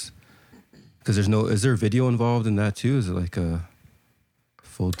drummers? Because is there video involved in that too? Is it like a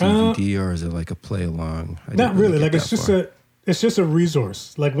full DVD or is it like a play along? Not really. Like it's just a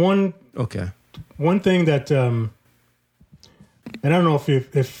resource. Like one thing that, and I don't know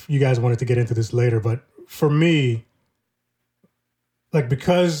if you guys wanted to get into this later, but for me, like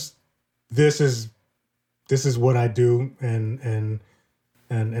because this is what I do and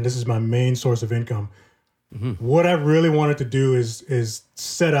this is my main source of income. Mm-hmm. What I really wanted to do is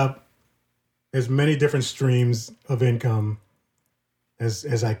set up as many different streams of income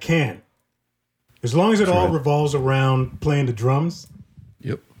as I can. As long as it all revolves around playing the drums,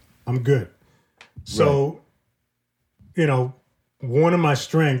 I'm good. So, one of my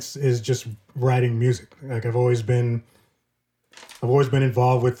strengths is just writing music. Like I've always been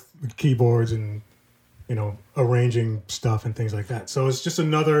involved with keyboards and, arranging stuff and things like that. So it's just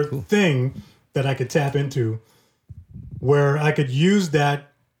another thing that I could tap into where I could use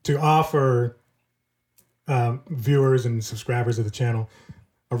that to offer viewers and subscribers of the channel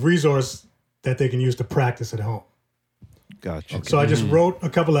a resource that they can use to practice at home. Gotcha. Okay. So I just wrote a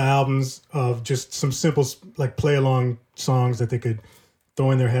couple of albums of just some simple like play along songs that they could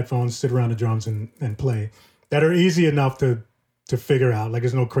throw in their headphones, sit around the drums and play that are easy enough to figure out. Like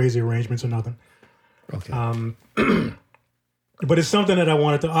there's no crazy arrangements or nothing. Okay. But it's something that I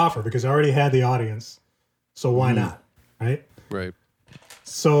wanted to offer because I already had the audience. So why not? Right? Right.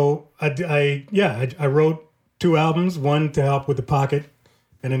 So I wrote 2 albums, one to help with the pocket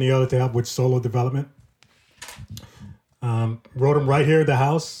and then the other to help with solo development. Wrote them right here at the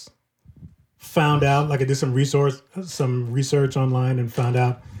house. Found out, like I did some research online and found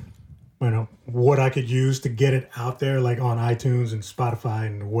out, what I could use to get it out there, like on iTunes and Spotify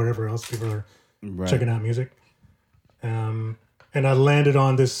and whatever else people are checking out music. And I landed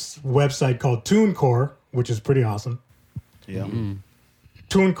on this website called TuneCore, which is pretty awesome. Yeah. Mm-hmm.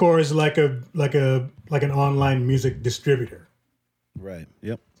 TuneCore is like an online music distributor. Right.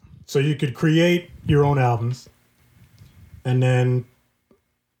 Yep. So you could create your own albums and then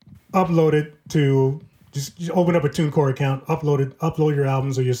upload it to just open up a TuneCore account, upload your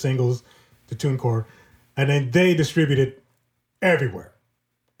albums or your singles to TuneCore, and then they distribute it everywhere.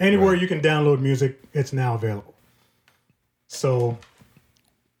 Anywhere you can download music, it's now available. So,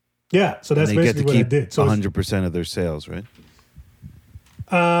 so that's basically what I did. So 100% of their sales, right?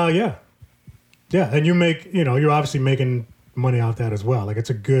 Yeah, and you make, you're obviously making money off that as well. Like it's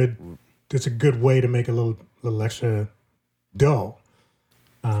a good way to make a little extra dough.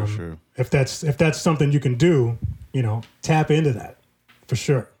 For sure. If that's something you can do, tap into that for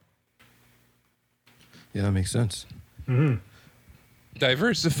sure. Yeah, that makes sense. Mm-hmm.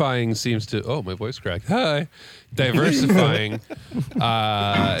 Diversifying seems to... Oh, my voice cracked. Hi. Diversifying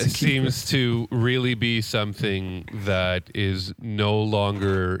seems to really be something that is no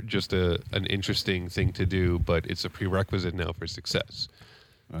longer just an interesting thing to do, but it's a prerequisite now for success.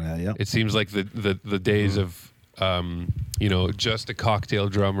 Yeah. It seems like the days of, just a cocktail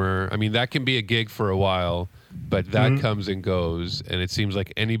drummer. I mean, that can be a gig for a while, but that comes and goes. And it seems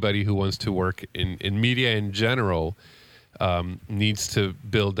like anybody who wants to work in media in general needs to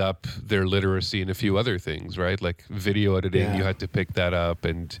build up their literacy in a few other things, right? Like video editing, you had to pick that up,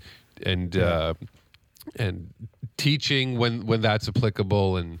 and teaching when that's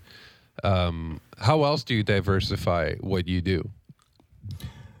applicable, and how else do you diversify what you do?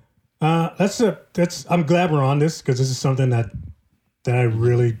 I'm glad we're on this, because this is something that I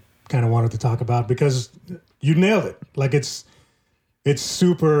really kind of wanted to talk about, because you nailed it. Like it's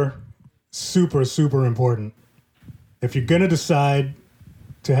super, super, super important. If you're gonna decide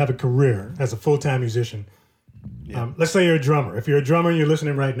to have a career as a full-time musician, let's say you're a drummer. If you're a drummer and you're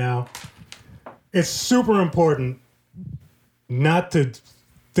listening right now, it's super important not to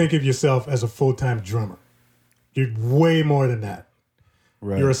think of yourself as a full-time drummer. You're way more than that.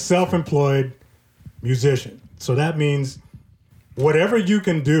 Right. You're a self-employed musician. So that means whatever you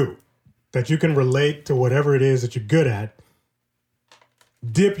can do that you can relate to whatever it is that you're good at,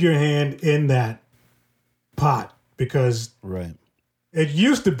 dip your hand in that pot, because Right. it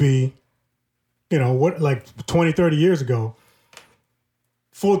used to be, like 20, 30 years ago,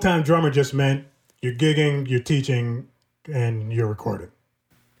 full-time drummer just meant you're gigging, you're teaching, and you're recording.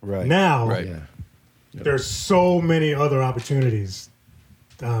 Right. Now, Right. Yeah. there's so many other opportunities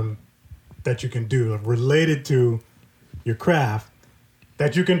that you can do related to your craft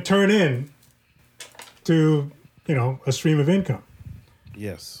that you can turn in to, a stream of income.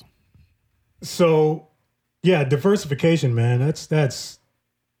 Yes. So, yeah, diversification, man. That's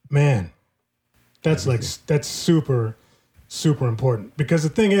super, super important. Because the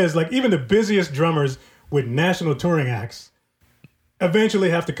thing is, like, even the busiest drummers with national touring acts eventually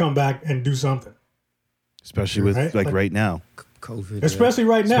have to come back and do something. Especially with Right? like right now. COVID. Especially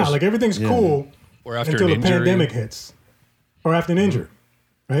right now. Like, everything's cool Or after until an the injury. pandemic hits. Or after an injury.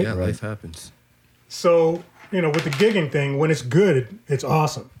 Right? Yeah, life happens. So, with the gigging thing, when it's good, it's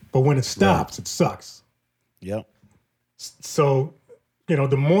awesome. But when it stops, it sucks. Yep. So,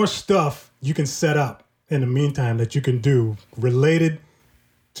 the more stuff you can set up in the meantime that you can do related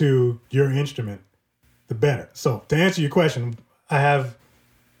to your instrument, the better. So, to answer your question, I have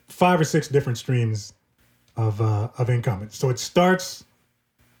 5 or 6 different streams of income. So it starts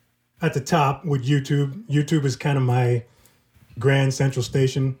at the top with YouTube. YouTube is kind of my grand central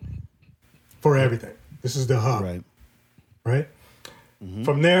station for everything. This is the hub, right? Mm-hmm.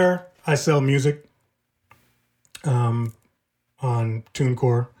 From there, I sell music on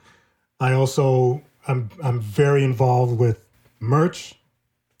TuneCore. I also I'm very involved with merch.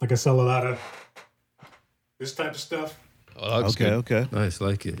 Like, I sell a lot of this type of stuff. Oh, that's Okay. good. Okay. Nice,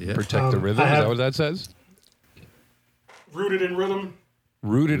 like it. Yeah. Protect the rhythm. Is that what that says? Rooted in rhythm.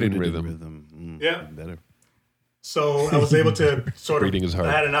 Rooted in rhythm. Yeah. Better. So I was able to sort of. Reading is hard.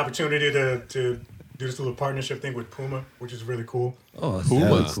 I had an opportunity to do this little partnership thing with Puma, which is really cool. Oh, that's Yeah,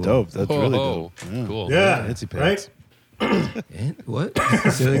 really that's cool. dope. That's really dope. Oh, cool. Yeah, fancy pants. right. And what?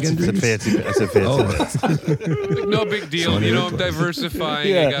 Say that again, I said please. fancy. I said fancy. Oh, Like, no big deal. I'm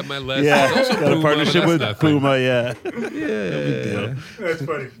diversifying. Yeah. I got my lessons. Yeah. Also Got a Puma, partnership but with that's nothing. Puma. Yeah. yeah. That's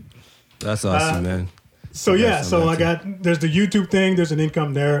funny. That's awesome, man. So yeah, Congrats so on I that, got there's the YouTube thing, there's an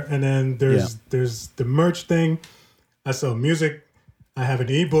income there, and then there's the merch thing. I sell music. I have an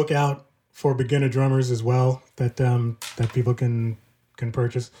ebook out for beginner drummers as well that people can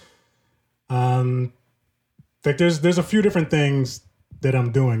purchase. Like there's a few different things that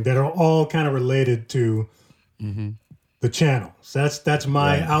I'm doing that are all kind of related to the channel. So that's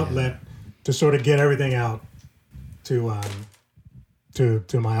my outlet to sort of get everything out to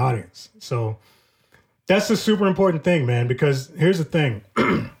my audience. So that's a super important thing, man, because here's the thing.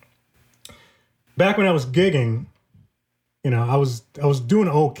 Back when I was gigging, I was doing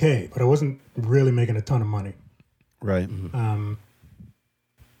okay, but I wasn't really making a ton of money. Right.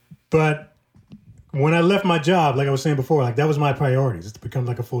 But when I left my job, like I was saying before, like that was my priorities, is to become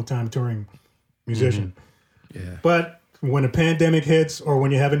like a full-time touring musician. Yeah. But when a pandemic hits or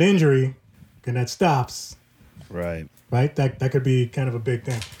when you have an injury and that stops, Right. that could be kind of a big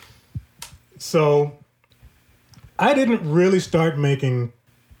thing. So I didn't really start making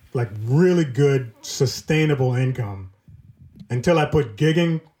like really good sustainable income until I put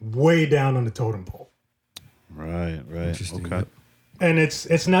gigging way down on the totem pole. Right. Right. Interesting. Okay. Yep. And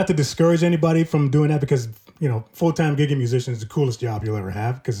it's not to discourage anybody from doing that, because full-time gigging musician is the coolest job you'll ever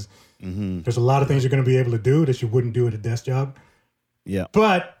have, because there's a lot of things you're going to be able to do that you wouldn't do at a desk job. Yeah.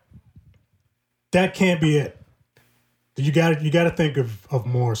 But that can't be it. You got to think of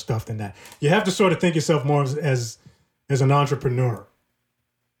more stuff than that. You have to sort of think yourself more as an entrepreneur,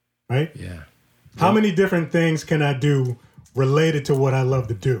 right? Yeah. How many different things can I do related to what I love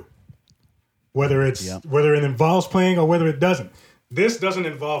to do? Whether it involves playing or whether it doesn't. This doesn't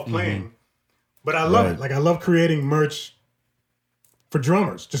involve playing, but I love it. Like, I love creating merch for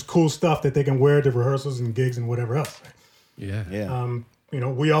drummers, just cool stuff that they can wear to rehearsals and gigs and whatever else. Yeah. Yeah.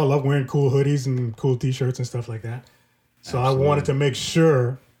 we all love wearing cool hoodies and cool T-shirts and stuff like that. So Absolutely. I wanted to make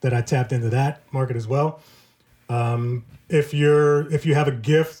sure that I tapped into that market as well. If you have a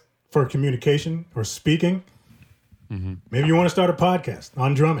gift for communication or speaking, maybe you want to start a podcast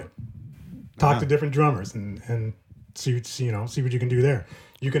on drumming. Talk to different drummers and see what you can do there.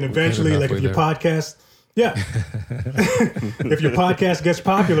 You can eventually, like, if your podcast, if your podcast gets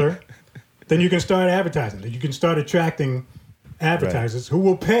popular, then you can start advertising. You can start attracting advertisers who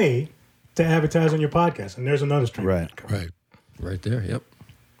will pay to advertise on your podcast. And there's another string. Right there. Yep.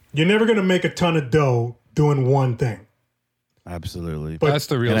 You're never going to make a ton of dough doing one thing. Absolutely. But that's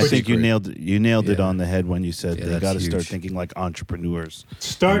the real. And I think secret. you nailed it on the head when you said they got to start huge. thinking like entrepreneurs,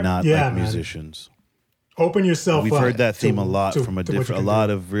 Start, not yeah, like man. musicians. Open yourself We've up. heard that theme a lot to from what you a can lot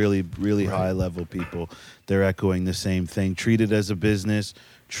do. of really high level people. They're echoing the same thing. Treat it as a business.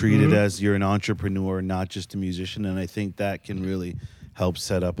 Treat it as you're an entrepreneur, not just a musician. And I think that can really help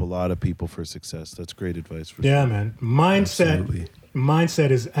set up a lot of people for success. That's great advice for Yeah, sure. man.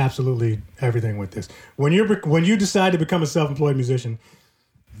 Mindset is absolutely everything with this. When you decide to become a self-employed musician,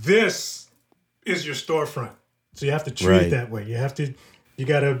 this is your storefront. So you have to treat it that way. You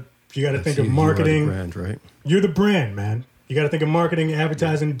gotta think of marketing. You are the brand, right? You're the brand, man. You got to think of marketing,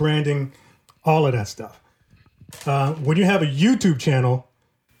 advertising, branding, all of that stuff. When you have a YouTube channel,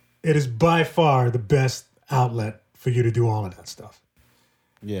 it is by far the best outlet for you to do all of that stuff.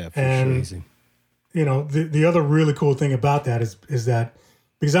 Yeah, for And sure. Amazing. the other really cool thing about that is that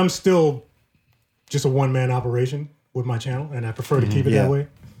because I'm still just a one-man operation with my channel, and I prefer to keep it that way,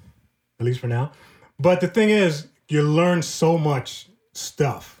 at least for now. But the thing is, you learn so much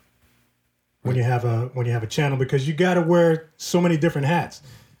stuff when you have a channel because you got to wear so many different hats.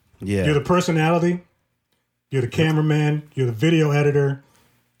 Yeah. You're the personality, you're the cameraman, you're the video editor,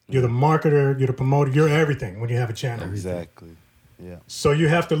 you're the marketer, you're the promoter, you're everything when you have a channel. Exactly. Yeah. So you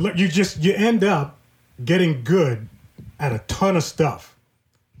have to learn. You end up getting good at a ton of stuff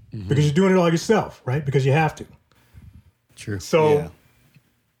because you're doing it all yourself, right? Because you have to. True. So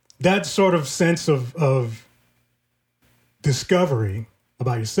that sort of sense of discovery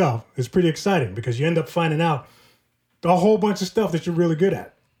about yourself is pretty exciting because you end up finding out a whole bunch of stuff that you're really good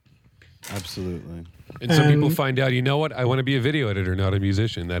at. Absolutely. And some people find out, you know what? I want to be a video editor, not a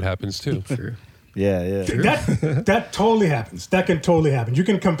musician. That happens too. True. Yeah, yeah. That totally happens. That can totally happen. You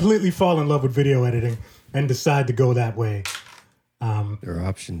can completely fall in love with video editing and decide to go that way. There are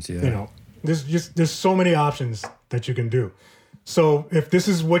options, yeah. There's so many options that you can do. So if this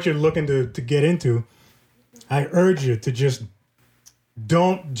is what you're looking to get into, I urge you to just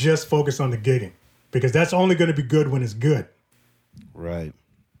don't just focus on the gigging because that's only going to be good when it's good. Right.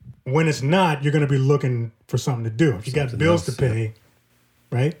 When it's not, you're going to be looking for something to do. If you got bills to pay,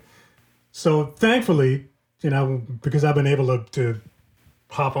 right? So thankfully, because I've been able to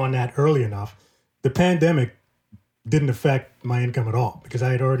hop on that early enough, the pandemic didn't affect my income at all because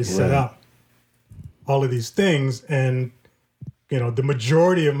I had already set up all of these things. And, the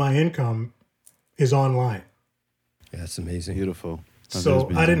majority of my income is online. Yeah, that's amazing. Beautiful. So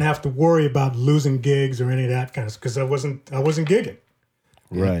I didn't have to worry about losing gigs or any of that kind of stuff because I wasn't gigging.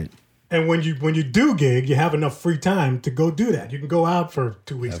 Right. And when you do gig, you have enough free time to go do that. You can go out for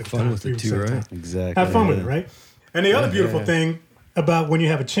 2 weeks Have at a fun time. with 3 it weeks too, at a right? time. Exactly. Have fun with it, right? And the other beautiful thing about when you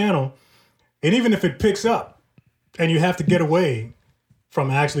have a channel, and even if it picks up and you have to get away from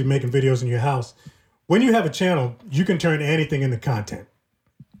actually making videos in your house, when you have a channel, you can turn anything into content.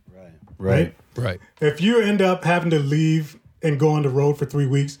 Right. Right. If you end up having to leave and go on the road for 3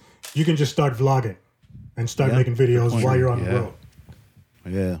 weeks, you can just start vlogging and start making videos while you're on the road.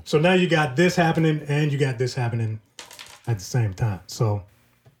 Yeah. So now you got this happening and you got this happening at the same time. So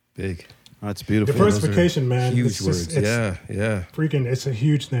Big. That's beautiful. diversification, man. Huge it's words. Yeah. Freaking, it's a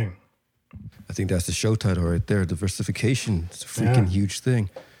huge thing. I think that's the show title right there. Diversification. It's a freaking huge thing.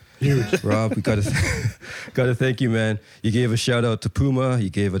 Huge. Rob, we gotta thank you, man. You gave a shout out to Puma. You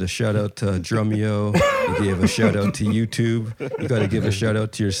gave it a shout out to Drumeo. You gave a shout out to YouTube. You got to give a shout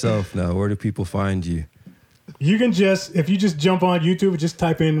out to yourself now. Where do people find you? You can if you just jump on YouTube and just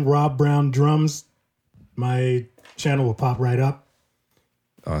type in Rob Brown Drums, my channel will pop right up.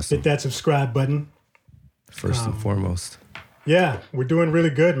 Awesome. Hit that subscribe button. First and foremost. Yeah, we're doing really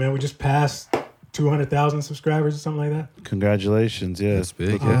good, man. We just passed 200,000 subscribers or something like that. Congratulations. Yeah. That's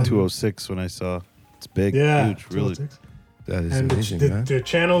big, Look yeah. at 206 when I saw. It's big. Yeah. Huge. Really. 206. That is And amazing, the, man. the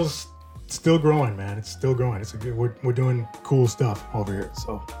channel's still growing, man. It's still growing. We're doing cool stuff over here.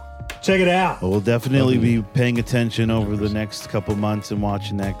 So check it out. Well, we'll definitely be paying attention over the next couple months and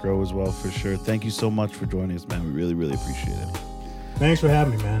watching that grow as well, for sure. Thank you so much for joining us, man. We really, really appreciate it. Thanks for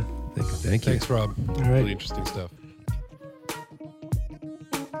having me, man. Thank you. Thanks, Rob. All right. Really interesting stuff.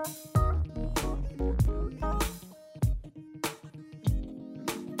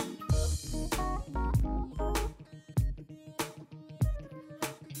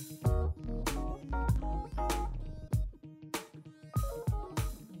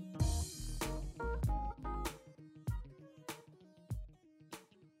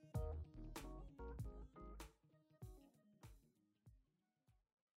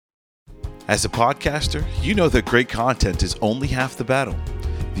 As a podcaster, you know that great content is only half the battle.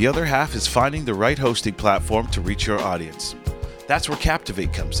 The other half is finding the right hosting platform to reach your audience. That's where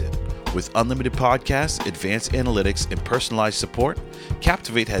Captivate comes in. With unlimited podcasts, advanced analytics, and personalized support,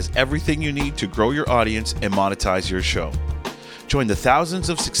 Captivate has everything you need to grow your audience and monetize your show. Join the thousands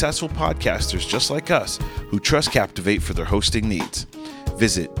of successful podcasters just like us who trust Captivate for their hosting needs.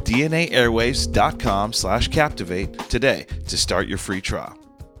 Visit dnaairwaves.com/captivate today to start your free trial.